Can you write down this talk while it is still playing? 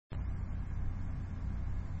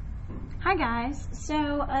Hi guys,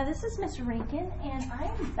 so this is Miss Rankin and I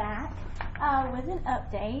am back with an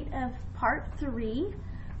update of part 3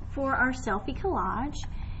 for our selfie collage.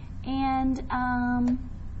 And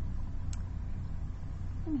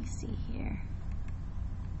let me see here.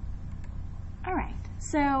 Alright,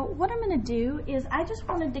 so what I'm going to do is I just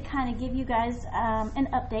wanted to kind of give you guys an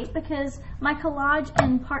update because my collage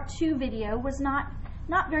in part 2 video was not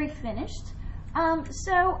very finished.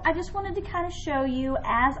 So I just wanted to kind of show you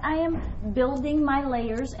as I am building my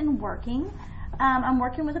layers and working. I'm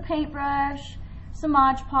working with a paintbrush, some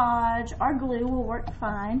Mod Podge, our glue will work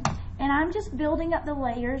fine, and I'm just building up the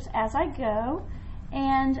layers as I go.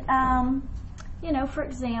 And you know, for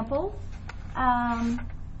example,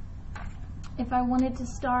 if I wanted to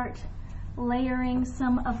start layering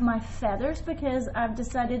some of my feathers, because I've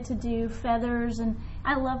decided to do feathers and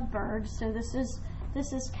I love birds, so this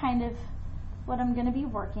is kind of what I'm going to be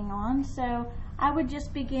working on. So I would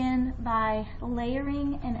just begin by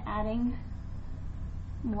layering and adding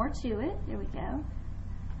more to it. There we go.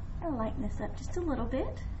 I'll lighten this up just a little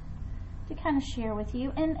bit to kind of share with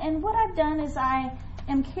you. And what I've done is I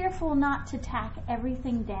am careful not to tack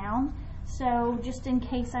everything down. So just in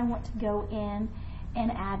case I want to go in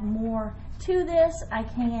and add more to this, I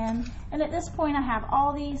can. And at this point I have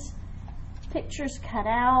all these pictures cut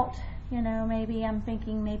out. You know, maybe I'm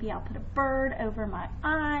thinking maybe I'll put a bird over my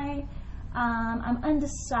eye. I'm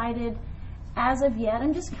undecided as of yet.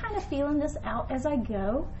 I'm just kind of feeling this out as I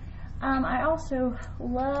go. I also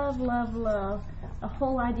love the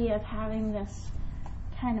whole idea of having this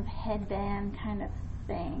kind of headband kind of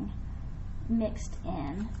thing mixed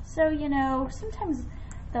in. So, you know, sometimes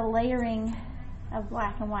the layering of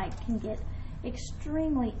black and white can get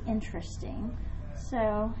extremely interesting.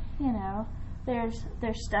 So, you know, there's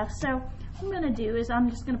stuff. So what I'm going to do is I'm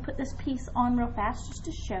just going to put this piece on real fast just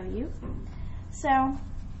to show you. So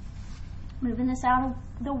moving this out of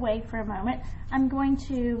the way for a moment, I'm going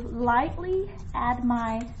to lightly add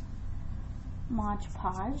my Mod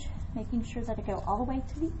Podge, making sure that I go all the way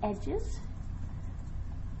to the edges.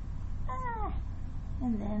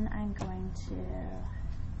 And then I'm going to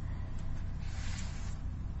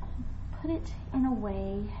put it in a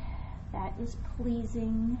way that is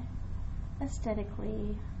pleasing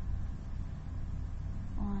aesthetically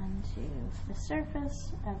onto the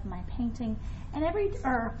surface of my painting and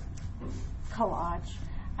collage.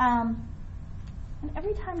 And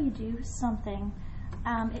every time you do something,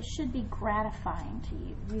 it should be gratifying to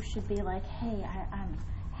you. You should be like, hey, I'm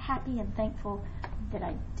happy and thankful that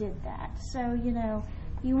I did that. So, you know,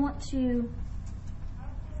 you want to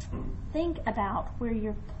think about where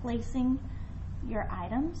you're placing your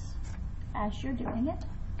items as you're doing it.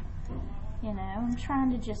 You know, I'm trying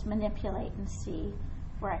to just manipulate and see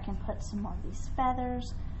where I can put some more of these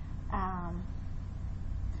feathers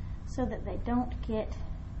so that they don't get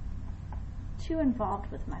too involved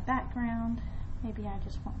with my background. Maybe I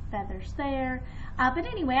just want feathers there. But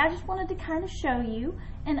anyway, I just wanted to kind of show you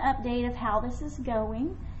an update of how this is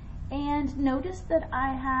going. And notice that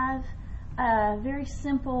I have a very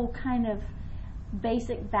simple kind of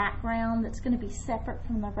basic background that's going to be separate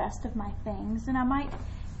from the rest of my things. And I might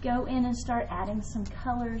go in and start adding some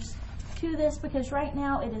colors to this because right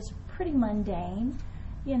now it is pretty mundane.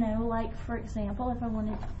 You know, like for example, if I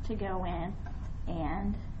wanted to go in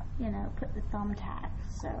and, you know, put the thumbtack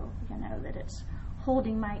so you know that it's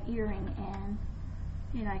holding my earring in,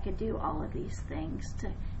 you know, I could do all of these things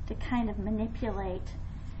to kind of manipulate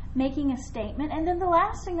making a statement. And then the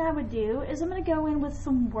last thing I would do is I'm going to go in with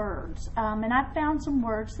some words, and I've found some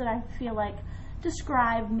words that I feel like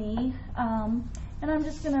describe me, and I'm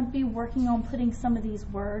just going to be working on putting some of these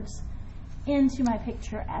words into my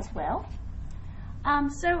picture as well.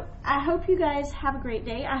 So I hope you guys have a great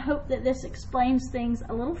day. I hope that this explains things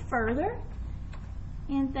a little further,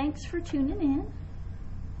 and thanks for tuning in,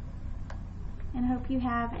 and hope you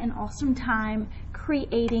have an awesome time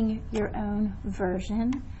creating your own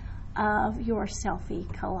version of your selfie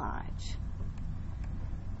collage.